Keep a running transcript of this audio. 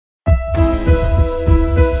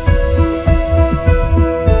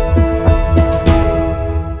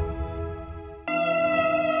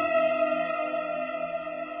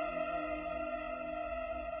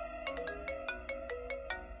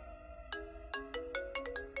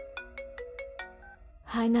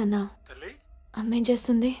Hi నాన్న. తల్లి అమ్మేం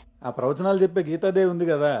చేస్తుంది? ఆ ప్రవచనాలు చెప్పే గీతాదేవి ఉంది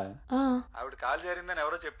కదా, ఆవిడ కాలు జారిందని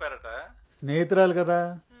ఎవరో చెప్పారట. స్నేహితురాలు కదా,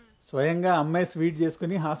 స్వయంగా అమ్మాయి స్వీట్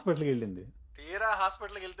చేసుకుని హాస్పిటల్కి వెళ్ళింది. తీరా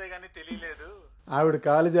హాస్పిటల్కి వెళ్తే గానీ తెలియలేదు ఆవిడ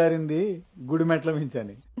కాలు జారింది గుడి మెట్ల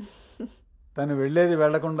మించని. తను వెళ్ళేది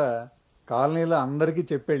వెళ్లకుండా కాలనీలో అందరికీ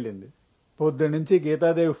చెప్పెళ్ళింది. పొద్దున్నుంచి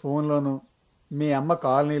గీతాదేవి ఫోన్లోను, మీ అమ్మ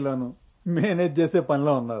కాలనీలోను మేనేజ్ చేసే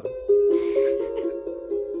పనిలో ఉన్నారు.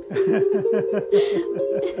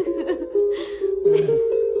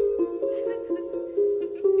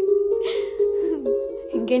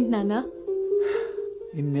 ఇంకేంటి నాన్న?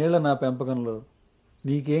 ఇన్నేళ్ల నా పెంపకంలో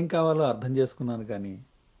నీకేం కావాలో అర్థం చేసుకున్నాను, కానీ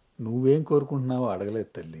నువ్వేం కోరుకుంటున్నావో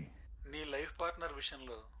అడగలేదు తల్లి. నీ లైఫ్ పార్ట్నర్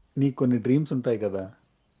విషయంలో నీకు కొన్ని డ్రీమ్స్ ఉంటాయి కదా,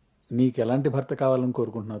 నీకు ఎలాంటి భర్త కావాలని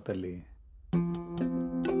కోరుకుంటున్నావు తల్లి?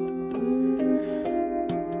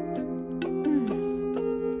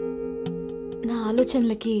 నా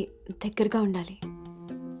ఆలోచనలకి దగ్గరగా ఉండాలి,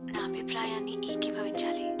 నా అభిప్రాయాన్ని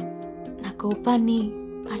ఏకీభవించాలి, నా కోపాన్ని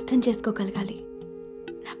అర్థం చేసుకోగలగాలి,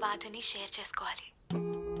 నా బాధని షేర్ చేసుకోవాలి.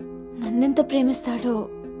 నన్నెంత ప్రేమిస్తాడో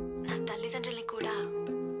నా తల్లిదండ్రుల్ని కూడా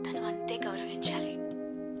తను అంతే గౌరవించాలి.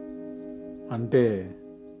 అంటే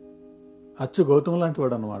అచ్చు గౌతమ్ లాంటి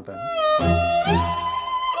వాడు అన్నమాట.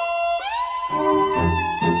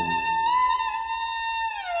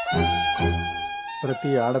 ప్రతి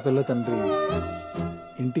ఆడపిల్ల తండ్రి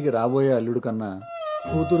ఇంటికి రాబోయే అల్లుడు కన్నా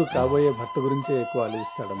కూతురు కాబోయే భర్త గురించే ఎక్కువ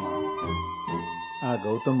ఆలోచిస్తాడమ్మా. ఆ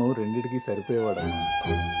గౌతమ్ రెండిటికి సరిపోయేవాడమ్మా.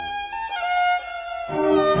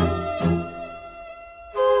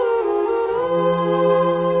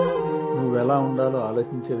 నువ్వెలా ఉండాలో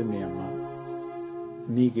ఆలోచించేది మీ అమ్మ,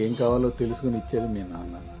 నీకేం కావాలో తెలుసుకుని ఇచ్చేది మీ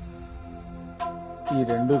నాన్న. ఈ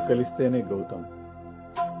రెండూ కలిస్తేనే గౌతమ్.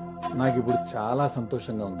 నాకిప్పుడు చాలా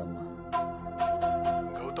సంతోషంగా ఉందమ్మా.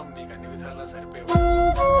 గౌతమ్ నీకు అన్ని విధాలా సరిపోయేవాడు.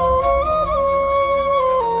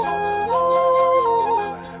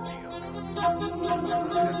 చాలా హ్యాపీగా ఉన్నావు.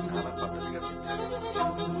 చాలా పద్ధతిగా పెంచారు.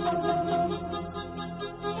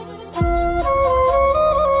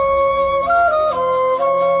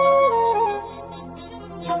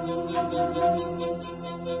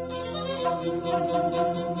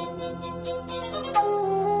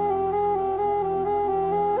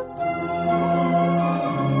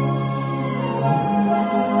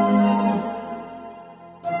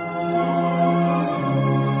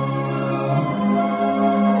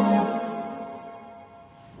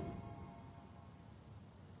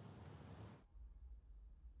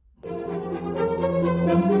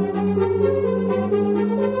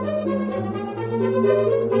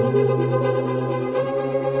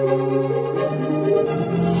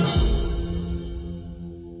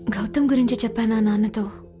 గౌతమ్ గురించి చెప్పానా నాన్నతో?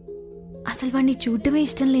 అసలు వాడిని చూడటమే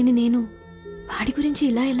ఇష్టం లేని నేను వాడి గురించి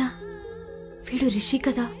ఇలా ఎలా? వీడు రిషి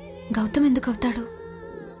కదా, గౌతమ్ ఎందుకు అవుతాడు?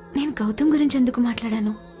 నేను గౌతమ్ గురించి ఎందుకు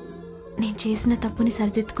మాట్లాడాను? నేను చేసిన తప్పుని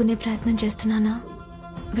సరిదిద్దుకునే ప్రయత్నం చేస్తున్నానా?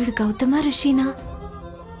 వీడు గౌతమా రిషినా?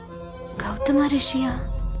 గౌతమా రిషియా?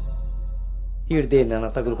 వీడు దేన్న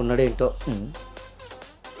తగులుకున్నాడేంటో.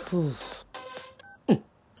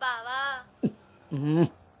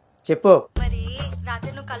 చెప్పు. మరి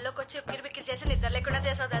రాత్రి నువ్వు కల్లోకి వచ్చి ఉక్కిరి బిక్కిరి చేసి నిద్ర లేకుండా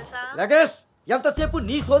చేసావు తెలుసా? లగేష్, ఎంతసేపు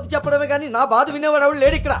నీ సోది చెప్పడమే గానీ నా బాధ వినేవాడు ఎవడు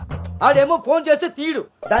లేడు ఇక్కడ. ఆడేమో ఫోన్ చేస్తే తీయడు,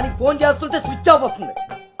 దానికి ఫోన్ చేస్తుంటే స్విచ్ ఆఫ్ వస్తుంది.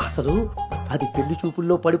 అసలు అది పెళ్లి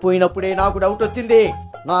చూపుల్లో పడిపోయినప్పుడే నాకు డౌట్ వచ్చింది.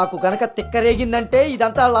 నాకు గనక తిక్కరేగిందంటే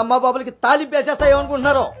ఇదంతా వాళ్ళ అమ్మా బాబులకి తాలింపేసేస్తాయో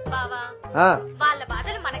అనుకుంటున్నారు. వాళ్ళ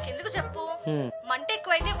బాధలు మనకెందుకు చెప్పు? మంట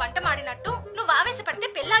ఎక్కువైతే వంట మాడినట్టు నువ్వు ఆవేశపడితే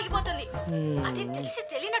పెళ్లి ఆగిపోతుంది. అది తెలిసి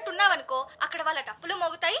తెలియనట్టున్నావనుకో, అక్కడ వాళ్ళ డప్పులు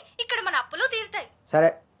మోగుతాయి, ఇక్కడ మన అప్పులు తీరుతాయి. సరే,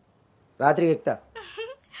 రాత్రికి ఎక్కుతా.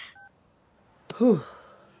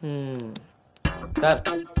 సార్,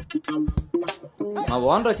 మా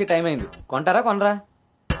ఓనర్ వచ్చే టైం అయింది. కొంటారా కొనరా?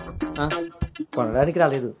 కొనడానికి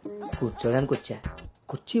రాలేదు, కూర్చోడానికి వచ్చా.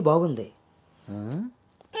 కుర్చీ బాగుంది,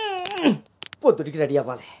 పొద్దుటికి రెడీ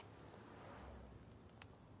అవ్వాలి.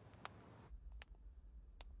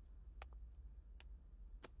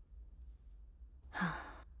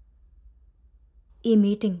 ఈ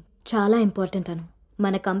మీటింగ్ చాలా ఇంపార్టెంట్ అను.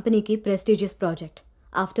 మన కంపెనీకి prestigious project.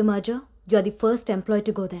 After merger you are the first employee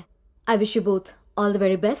to go there. I wish you both all the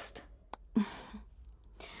very best.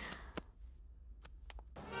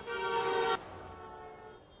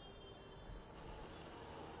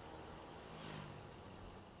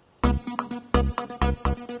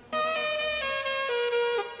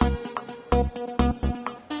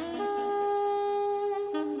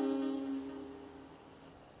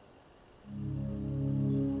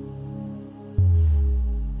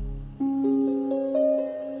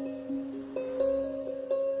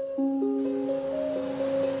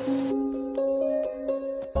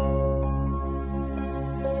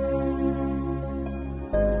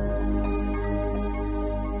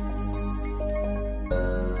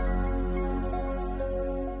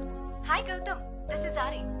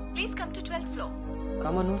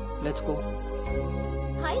 Come on, let's go.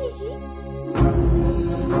 Hi Rishi.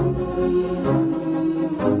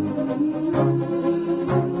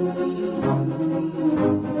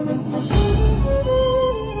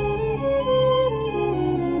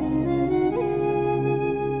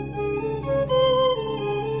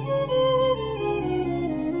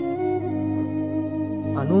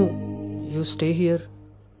 Anu, you stay here.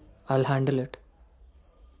 I'll handle it.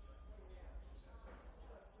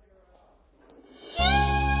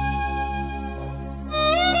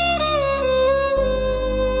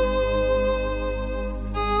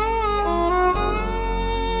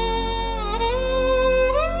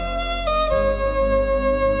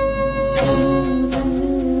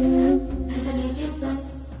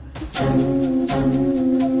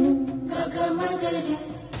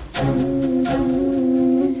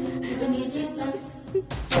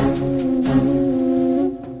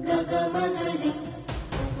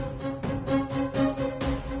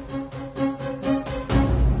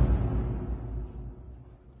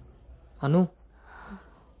 అను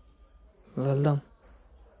వెళ్దాం.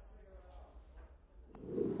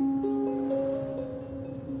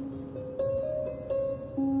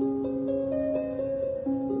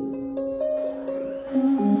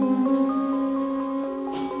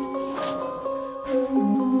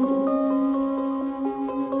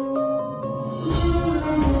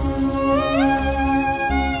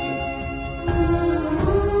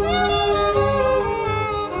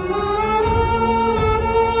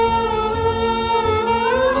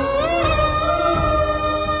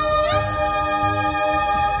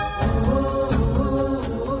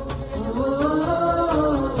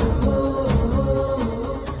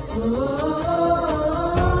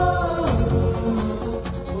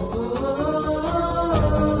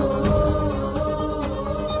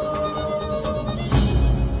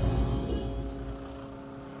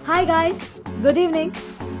 Hi guys, good evening.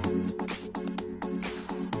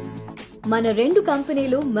 మన రెండు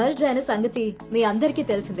కంపెనీలు merge అయిన సంగతి మీ అందరికీ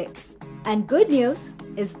తెలిసిందే. And good news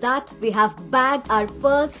is that we have బ్యాగ్డ్ hour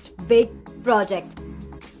first big project.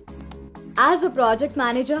 As a project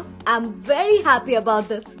manager, I'm very happy about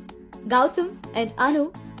this. Gautam and Anu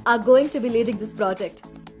are going to be leading this project.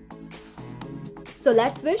 So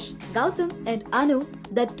let's wish Gautam and Anu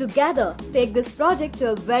that together take this project to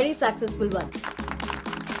a very successful one.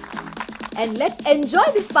 And let's enjoy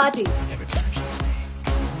this party.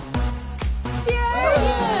 Cheers!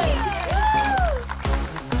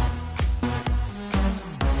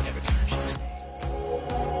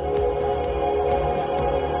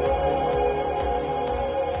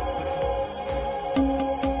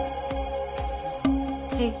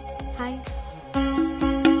 Hey, hi.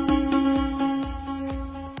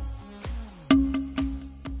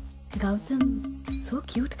 Gautam so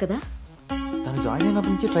cute కదా. తను join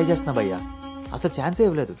అయినప్పటి నుంచి try చేస్తున్నా భయ్యా, అసలు ఛాన్సే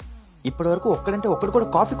ఇవ్వలేదు. ఇప్పటి వరకు ఒక్కడంటే ఒక్కడు కూడా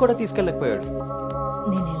కాఫీ కూడా తీసుకెళ్ళకపోయాడు.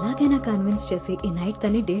 నేను ఎలాగైనా కన్విన్స్ చేసి ఈ నైట్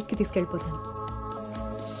తన్ని డేట్ కి తీసుకెళ్ళిపోతాను.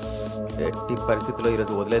 ఎట్టి పరిస్థితుల్లో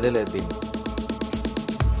ఈరోజు వదిలేదే లేదు దీన్ని.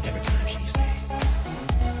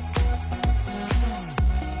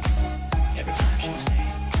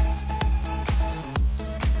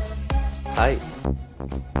 హాయ్.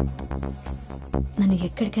 నన్ను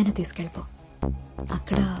ఎక్కడికైనా తీసుకెళ్ళిపో,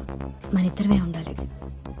 అక్కడ మన ఇద్దరమే ఉండాలి.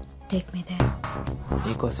 Take me there.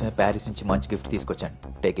 నీకోసమే ప్యారిస్ నుంచి మంచి గిఫ్ట్ తీసుకొచ్చాను,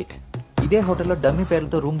 టేక్ ఇట్. ఇదే హోటల్లో డమ్మీ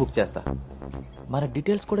పేర్లతో రూమ్ బుక్ చేస్తా. మన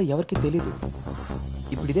డీటెయిల్స్ కూడా ఎవరికి తెలీదు.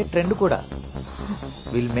 ఇప్పుడు ఇదే ట్రెండ్ కూడా.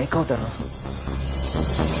 Will make out Anu.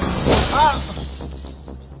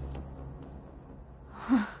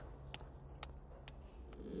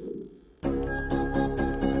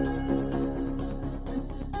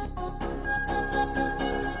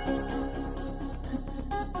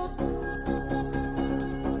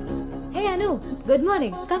 Hey Anu, good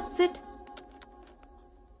morning. Come sit.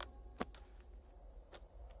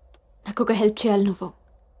 నాకు ఒక హెల్ప్ చేయాలి నువ్వు.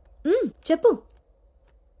 చెప్పు.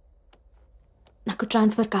 నాకు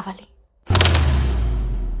ట్రాన్స్ఫర్ కావాలి.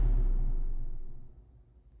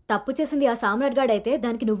 తప్పు చేసింది ఆ సామ్రాట్ గాడు అయితే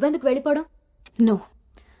దానికి నువ్వెందుకు వెళ్ళిపోవడం? నో,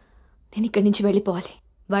 నేను ఇక్కడి నుంచి వెళ్ళిపోవాలి.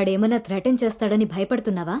 వాడేమన్నా థ్రెటన్ చేస్తాడని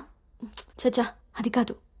భయపడుతున్నావా? చచ్చా, అది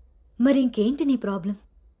కాదు. మరి ఇంకేంటి నీ ప్రాబ్లం?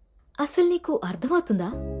 అసలు నీకు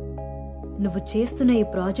అర్థమవుతుందా నువ్వు చేస్తున్న ఈ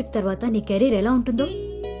ప్రాజెక్ట్ తర్వాత నీ కెరీర్ ఎలా ఉంటుందో?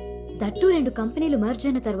 దట్టు 2 కంపెనీలు మర్జ్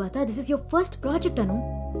అయిన తర్వాత this is your first project అను.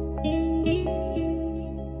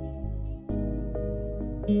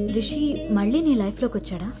 రిషి మళ్ళీ నీ లైఫ్లోకి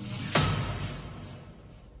వచ్చాడా?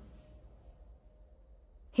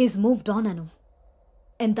 He's moved on Anu,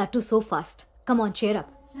 and that to so fast. Come on, cheer up.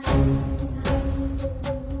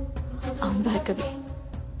 అవును భార్గవి,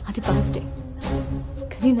 అది పాస్టే,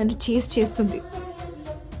 కానీ నన్ను చేస్తుంది.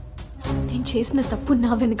 నేను చేసిన తప్పు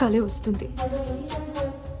నా వెనకాలే వస్తుంది.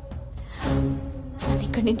 నన్ను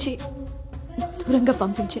ఇక్కడి నుంచి దూరంగా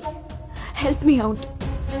పంపించే. Help me out.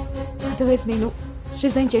 అదర్వైజ్ నేను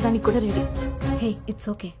రిజైన్ చేయడానికి కూడా ready. Hey, it's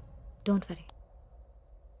okay, don't worry.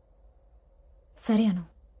 సరే అను,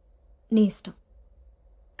 నీ ఇష్టం.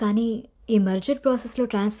 కానీ ఈ మర్జర్ ప్రాసెస్లో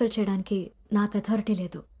ట్రాన్స్ఫర్ చేయడానికి నాకు అథారిటీ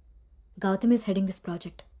లేదు. Gautam is heading this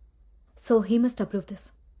project, so he must approve this.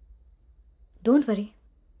 Don't worry,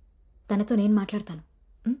 తనతో నేను మాట్లాడతాను.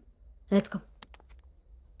 Let's go.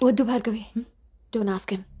 వద్దు Bhargavi, don't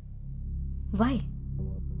ask him. Why?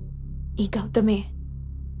 ఈ గౌతమే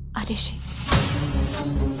ఆ రిషి.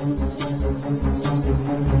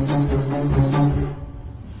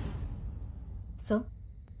 సో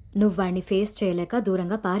నువ్వు వాడిని ఫేస్ చేయలేక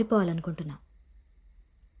దూరంగా పారిపోవాలనుకుంటున్నావు.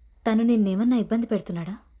 తను నిన్నేమన్నా ఇబ్బంది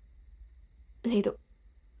పెడుతున్నాడా? లేదు.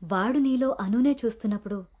 వాడు నీలో అనునే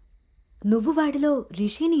చూస్తున్నప్పుడు నువ్వు వాడిలో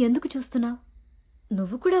రిషిని ఎందుకు చూస్తున్నావు?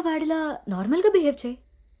 నువ్వు కూడా వాడిలా నార్మల్గా బిహేవ్ చేయి.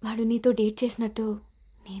 వాడు నీతో డేట్ చేసినట్టు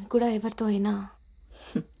నేను కూడా ఎవరితో అయినా.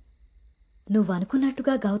 నువ్వు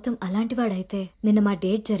అనుకున్నట్టుగా గౌతమ్ అలాంటి వాడైతే నిన్న మా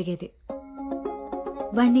డేట్ జరిగేది.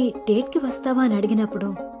 వాణ్ణి డేట్కి వస్తావా అని అడిగినప్పుడు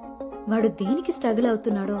వాడు దేనికి స్ట్రగుల్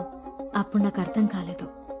అవుతున్నాడో అప్పుడు నాకు అర్థం కాలేదు.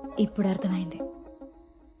 ఇప్పుడు అర్థమైంది,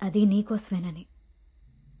 అది నీకోసమేనని.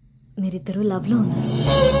 మీరిద్దరూ లవ్లో ఉన్నారు.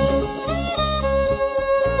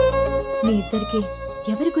 మీ ఇద్దరికి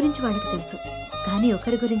ఎవరి గురించి వాళ్ళకి తెలుసు, కానీ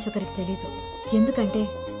ఒకరి గురించి ఒకరికి తెలీదు. ఎందుకంటే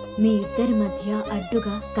మీ ఇద్దరి మధ్య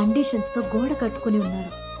అడ్డుగా కండిషన్స్తో గోడ కట్టుకుని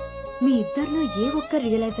ఉన్నారు. మీ ఇద్దరిలో ఏ ఒక్కరు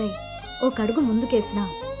రియలైజ్ అయ్యి ఒక అడుగు ముందుకేసినా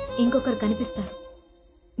ఇంకొకరు కనిపిస్తారు.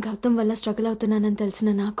 గౌతమ్ వల్ల స్ట్రగుల్ అవుతున్నానని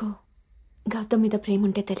తెలిసిన నాకు గౌతమ్ మీద ప్రేమ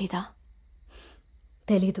ఉంటే తెలీదా?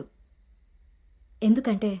 తెలీదు.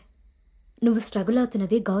 ఎందుకంటే నువ్వు స్ట్రగుల్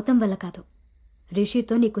అవుతున్నది గౌతమ్ వల్ల కాదు,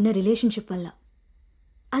 రిషితో నీకున్న రిలేషన్షిప్ వల్ల.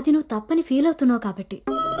 అది నువ్వు తప్పని ఫీల్ అవుతున్నావు కాబట్టి.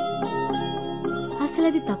 అసలు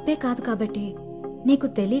అది తప్పే కాదు కాబట్టి నీకు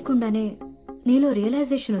తెలియకుండానే నీలో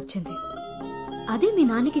రియలైజేషన్ వచ్చింది. అదే మీ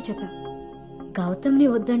నాన్నకి చెప్పా. గౌతమ్ని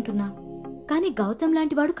వద్దంటున్నా, కానీ గౌతమ్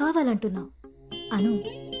లాంటి వాడు కావాలంటున్నా. అను,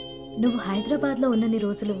 నువ్వు హైదరాబాద్లో ఉన్నన్ని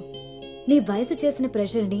రోజులు నీ వయసు చేసిన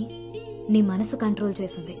ప్రెషర్ని నీ మనసు కంట్రోల్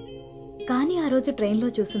చేసింది. కానీ ఆ రోజు ట్రైన్లో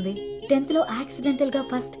చూసింది 10th లో యాక్సిడెంటల్గా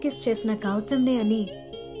ఫస్ట్ కిస్ చేసిన గౌతమ్నే అని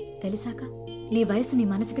తెలిసాక నీ వయసు నీ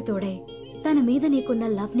మనసుకి తోడై తన మీద నీకున్న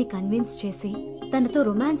లవ్ని కన్విన్స్ చేసి తనతో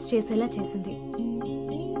రొమాన్స్ చేసేలా చేసింది.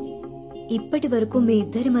 ఇప్పటి వరకు మీ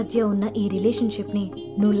ఇద్దరి మధ్య ఉన్న ఈ రిలేషన్షిప్ని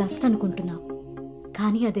నువ్వు లస్ట్ అనుకుంటున్నావు,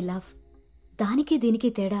 కానీ అది లవ్. దానికి దీనికి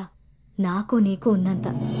తేడా నాకు నీకు ఉన్నంత.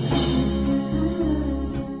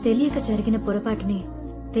 తెలియక జరిగిన పొరపాటుని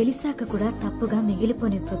తెలిసాక కూడా తప్పుగా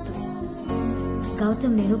మిగిలిపోనివ్వద్దు.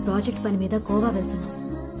 గౌతమ్ నేను ప్రాజెక్ట్ పని మీద గోవా వెళ్తున్నా.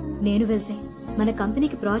 నేను వెళ్తే మన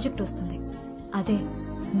కంపెనీకి ప్రాజెక్ట్ వస్తుంది. అదే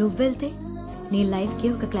నువ్వెళ్తే నీ లైఫ్కి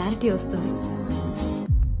ఒక క్లారిటీ వస్తుంది.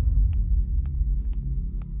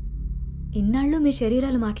 ఇన్నాళ్ళు మీ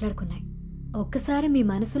శరీరాలు మాట్లాడుకున్నాయి. ఒక్కసారి మీ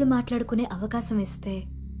మనసులు మాట్లాడుకునే అవకాశం ఇస్తే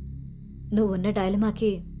నువ్వున్న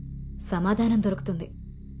డైలమాకి సమాధానం దొరుకుతుంది.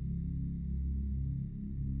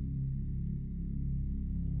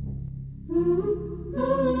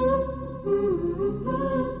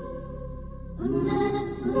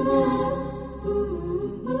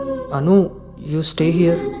 అను, you stay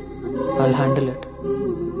here, I'll handle it.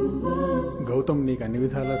 Gautam నీకు అన్ని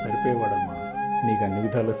విధాలా సరిపోయేవాడమ్మా. నీకు అన్ని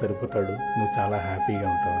విధాలా సరిపోతాడు. నువ్వు చాలా హ్యాపీగా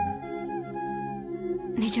ఉంటావని.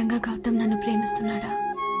 నిజంగా గౌతమ్ నన్ను ప్రేమిస్తున్నాడా?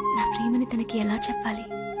 నా ప్రేమని తనకి ఎలా చెప్పాలి?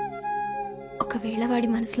 ఒకవేళ వాడి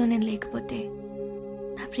మనసులో నేను లేకపోతే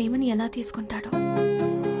నా ప్రేమని ఎలా తీసుకుంటాడో?